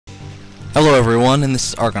Hello everyone, and this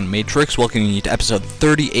is Argon Matrix, welcoming you to episode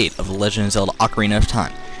 38 of The Legend of Zelda Ocarina of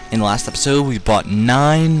Time. In the last episode, we bought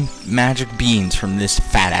 9 magic beans from this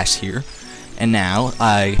fat ass here, and now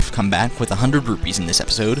I've come back with 100 rupees in this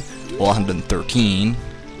episode. Well, 113,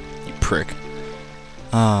 you prick.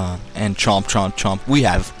 And chomp chomp chomp, we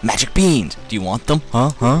have magic beans! Do you want them?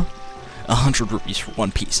 Huh? 100 rupees for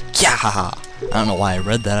 1 piece. Yeah! I don't know why I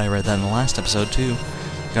read that in the last episode too.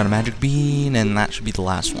 Got a magic bean, and that should be the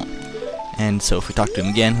last one. And so if we talk to him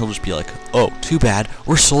again, he'll just be like, "Oh, too bad,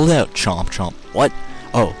 we're sold out, chomp chomp." What?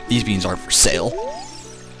 Oh, these beans aren't for sale?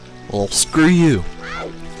 Well, screw you.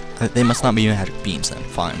 They must not be magic beans then.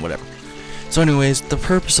 Fine, whatever. So anyways, the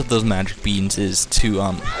purpose of those magic beans is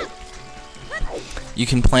to, you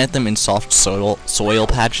can plant them in soft soil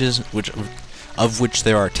patches, of which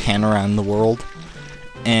there are 10 around the world.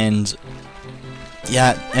 And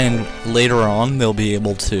yeah, and later on you'll be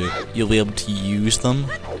able to use them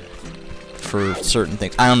for certain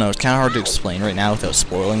things. I don't know, it's kind of hard to explain right now without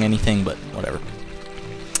spoiling anything, but whatever.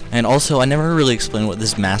 And also, I never really explained what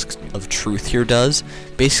this Mask of Truth here does.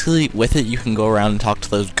 Basically, with it, you can go around and talk to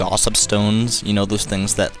those gossip stones, you know, those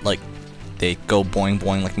things that, like, they go boing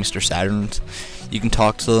boing like Mr. Saturn's. You can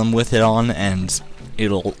talk to them with it on, and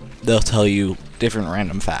they'll tell you different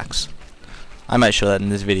random facts. I might show that in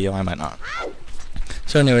this video, I might not.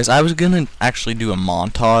 So anyways, I was gonna actually do a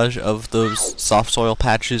montage of those soft soil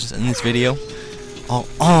patches in this video.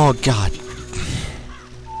 Oh god.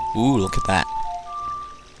 Ooh, look at that.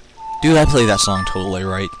 Dude, I played that song totally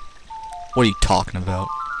right. What are you talking about?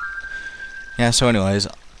 Yeah, so anyways,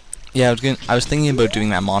 yeah, I was thinking about doing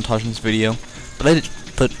that montage in this video, but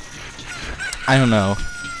I don't know.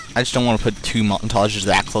 I just don't want to put 2 montages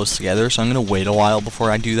that close together, so I'm gonna wait a while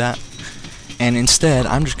before I do that. And instead,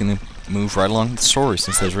 I'm just gonna move right along the story,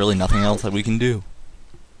 since there's really nothing else that we can do.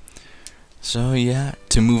 So yeah,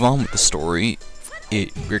 to move on with the story,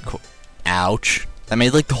 ouch, that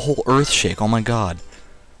made like the whole earth shake. Oh my god,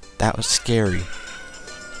 that was scary.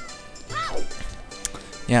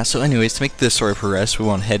 Yeah, so anyways, to make this story progress, we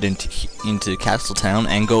want to head into Castle Town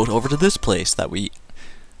and go over to this place that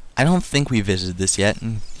I don't think we visited this yet.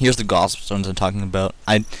 And here's the gossip stones I'm talking about.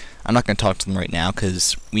 I'm not going to talk to them right now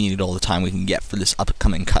because we need all the time we can get for this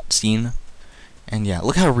upcoming cutscene. And yeah,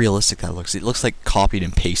 look how realistic that looks. It looks like copied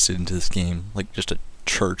and pasted into this game, like just a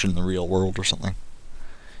church in the real world or something.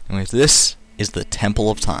 Anyways, this is the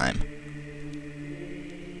Temple of Time.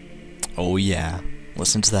 Oh yeah,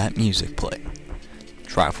 listen to that music play.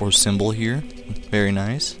 Triforce symbol here, very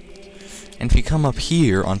nice. And if you come up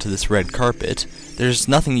here onto this red carpet, there's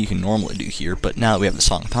nothing you can normally do here, but now that we have the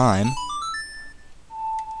song Time,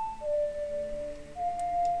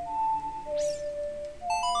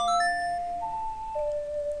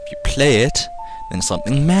 if you play it, then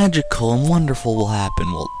something magical and wonderful will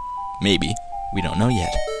happen. Well, maybe. We don't know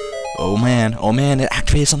yet. Oh man, it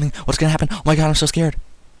activated something. What's gonna happen? Oh my god, I'm so scared.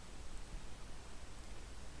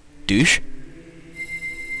 Douche?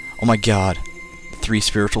 Oh my god. 3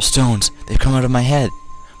 spiritual stones. They've come out of my head.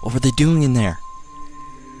 What were they doing in there?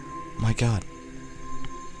 Oh my god.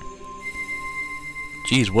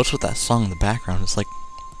 Jeez, what's with that song in the background? It's like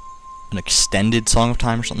an extended Song of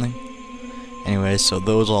Time or something. Anyways, so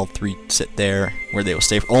those all 3 sit there where they will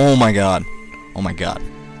stay for— oh my god. Oh my god.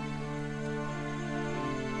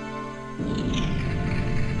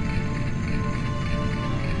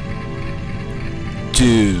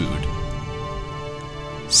 Dude.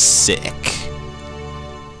 Sick.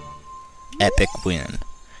 Epic win.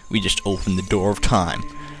 We just opened the door of time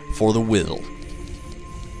for the Whittle.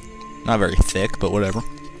 Not very thick, but whatever.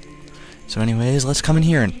 So anyways, let's come in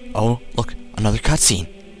here and— oh, look, another cutscene.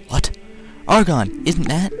 What? Argon, isn't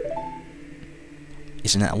that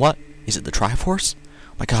what? Is it the Triforce?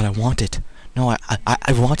 Oh my god, I want it. No,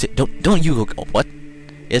 I want it. Don't you go— what?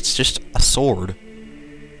 It's just a sword.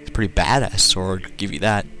 It's a pretty badass sword, give you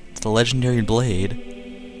that. It's the legendary blade.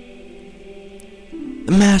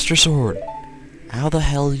 The Master Sword! How the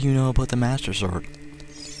hell do you know about the Master Sword?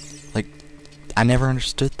 Like, I never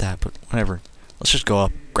understood that, but whatever. Let's just go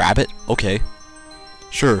up. Grab it? Okay.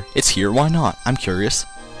 Sure, it's here, why not? I'm curious.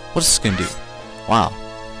 What's this gonna do? Wow.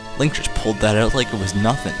 Link just pulled that out like it was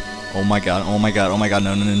nothing. Oh my god, oh my god, oh my god,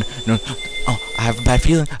 no. Oh, I have a bad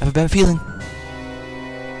feeling,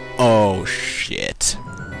 Oh, shit.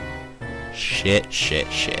 Shit.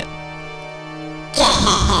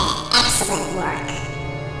 Excellent work.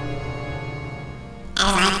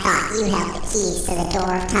 As I thought, you held the keys to the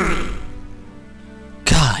door of time.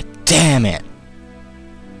 God damn it.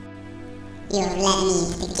 You have led me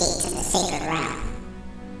to the gates of the sacred realm.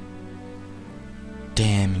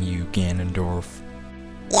 Damn you, Ganondorf.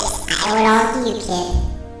 Yes, I owe it all to you, kid.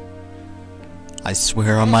 I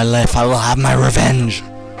swear on my life I will have my revenge.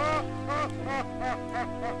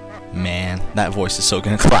 Man, that voice is so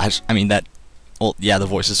gonna clash. I mean well, yeah, the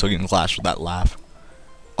voice is so gonna clash with that laugh.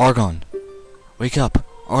 Argon, wake up.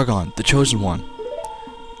 Argon, the chosen one.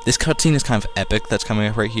 This cutscene is kind of epic that's coming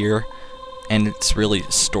up right here, and it's really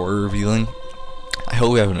story revealing. I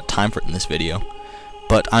hope we have enough time for it in this video,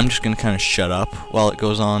 but I'm just gonna kind of shut up while it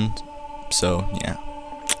goes on. So yeah.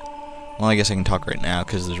 Well, I guess I can talk right now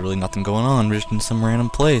because there's really nothing going on. We're just in some random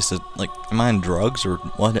place. Like, am I on drugs or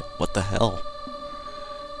what? What the hell?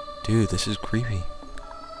 Dude, this is creepy.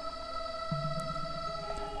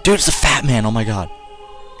 Dude, it's a fat man. Oh my god.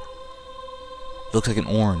 Looks like an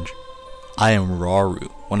orange. I am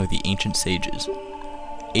WHAAAAAAT, one of the ancient sages.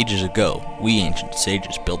 Ages ago, we ancient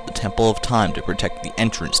sages built the Temple of Time to protect the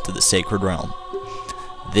entrance to the sacred realm.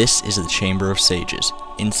 This is the Chamber of Sages,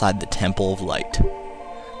 inside the Temple of Light.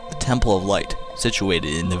 The Temple of Light,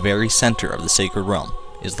 situated in the very center of the sacred realm,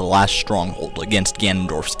 is the last stronghold against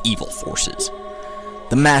Ganondorf's evil forces.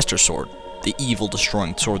 The Master Sword, the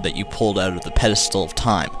evil-destroying sword that you pulled out of the pedestal of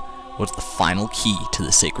time, was the final key to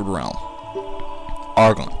the sacred realm.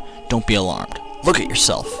 Argon, don't be alarmed. Look at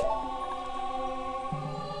yourself.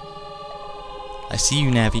 I see you,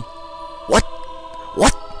 Navi. What?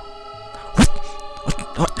 What?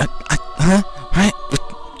 What? Huh? Right?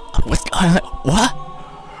 What?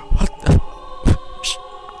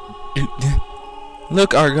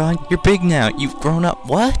 Look, Argon, you're big now. You've grown up.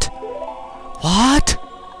 What? What?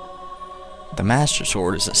 The Master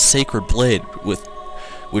Sword is a sacred blade with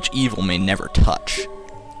which evil may never touch.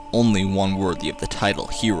 Only one worthy of the title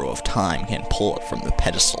Hero of Time can pull it from the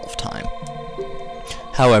pedestal of time.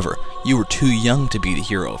 However, you were too young to be the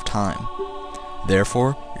Hero of Time.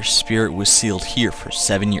 Therefore, your spirit was sealed here for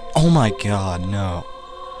 7 years. Oh my god, no.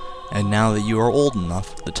 And now that you are old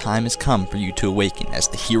enough, the time has come for you to awaken as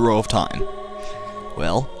the Hero of Time.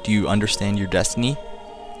 Well, do you understand your destiny?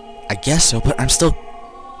 I guess so, but I'm still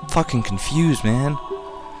fucking confused, man.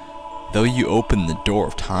 Though you opened the door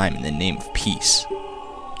of time in the name of peace,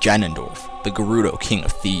 Ganondorf, the Gerudo King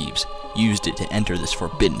of Thieves, used it to enter this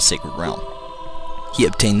forbidden sacred realm. He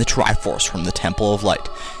obtained the Triforce from the Temple of Light,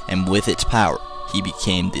 and with its power, he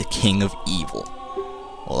became the King of Evil.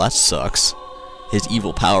 Well, that sucks. His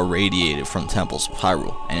evil power radiated from the temples of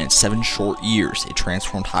Hyrule, and in 7 short years, it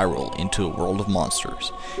transformed Hyrule into a world of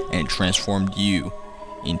monsters, and it transformed you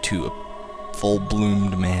into a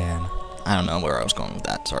full-bloomed man. I don't know where I was going with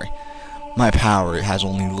that, sorry. My power has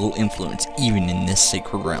only little influence even in this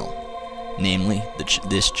sacred realm, namely,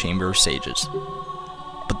 this Chamber of Sages.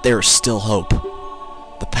 But there is still hope.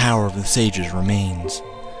 The power of the sages remains.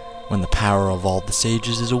 When the power of all the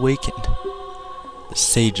sages is awakened, the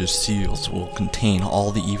sages' seals will contain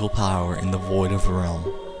all the evil power in the void of the realm.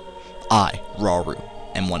 I, WHAAAAAAT,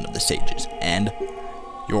 am one of the sages, and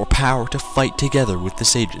your power to fight together with the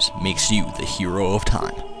sages makes you the Hero of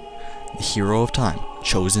Time. The Hero of Time,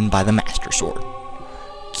 chosen by the Master Sword.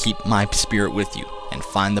 Keep my spirit with you, and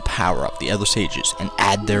find the power of the other sages, and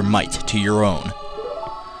add their might to your own.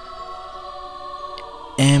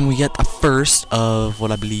 And we get the first of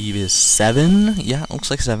what I believe is 7. Yeah, it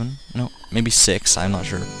looks like 7. No, maybe 6. I'm not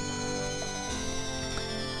sure.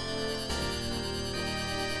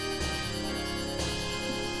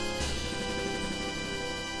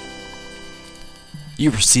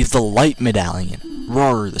 You received the Light Medallion.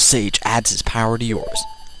 WHAAAAAAT the Sage adds his power to yours.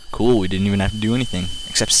 Cool, we didn't even have to do anything,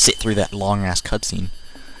 except sit through that long-ass cutscene.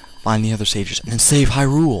 Find the other sages, and then save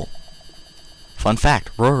Hyrule. Fun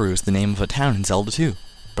fact, WHAAAAAAT is the name of a town in Zelda 2.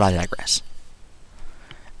 But I digress.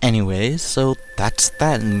 Anyways, so that's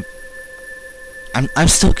that, and I'm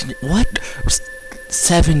still what?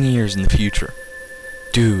 7 years in the future,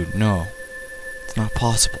 dude. No, it's not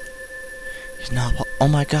possible. He's not. Oh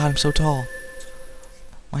my god, I'm so tall.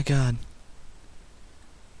 My god.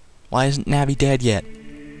 Why isn't Navi dead yet?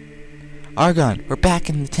 Argon, we're back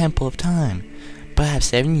in the Temple of Time. But have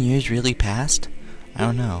 7 years really passed? I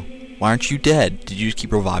don't know. Why aren't you dead? Did you just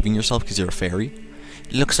keep reviving yourself because you're a fairy?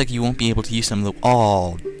 It looks like you won't be able to use some of the...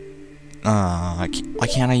 Oh. Why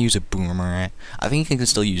can't I use a boomerang? I think I can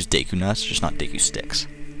still use Deku Nuts, just not Deku Sticks.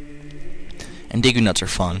 And Deku Nuts are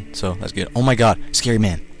fun, so that's good. Oh my god, scary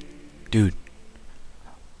man. Dude.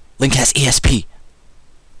 Link has ESP.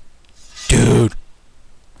 Dude.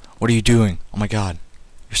 What are you doing? Oh my god.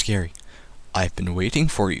 You're scary. I've been waiting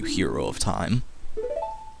for you, Hero of Time.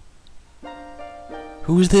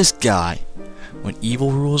 Who is this guy? When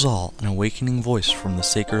evil rules all, an awakening voice from the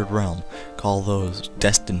sacred realm call those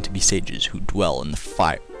destined to be sages who dwell in the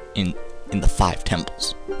 5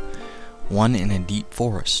 temples. One in a deep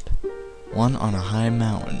forest, one on a high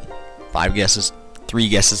mountain. 5 guesses, 3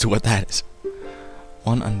 guesses to what that is.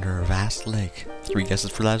 One under a vast lake. 3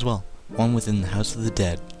 guesses for that as well. One within the house of the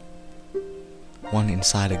dead. One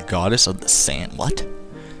inside a goddess of the sand. What?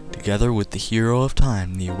 Together with the hero of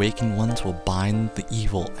time, the awakened ones will bind the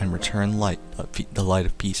evil and return the light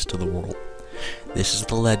of peace to the world. This is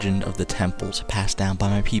the legend of the temples passed down by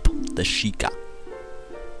my people, the Sheikah.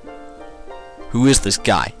 Who is this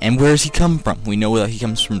guy, and where does he come from? We know that he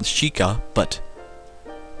comes from the Sheikah, but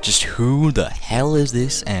just who the hell is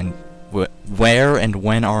this, and where and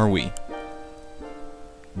when are we?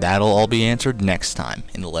 That'll all be answered next time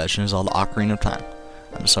in The Legend of Zelda Ocarina of Time.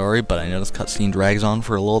 I'm sorry, but I know this cutscene drags on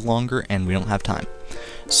for a little longer, and we don't have time.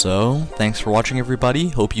 So, thanks for watching, everybody.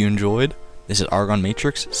 Hope you enjoyed. This is Argon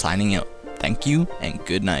Matrix, signing out. Thank you, and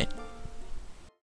good night.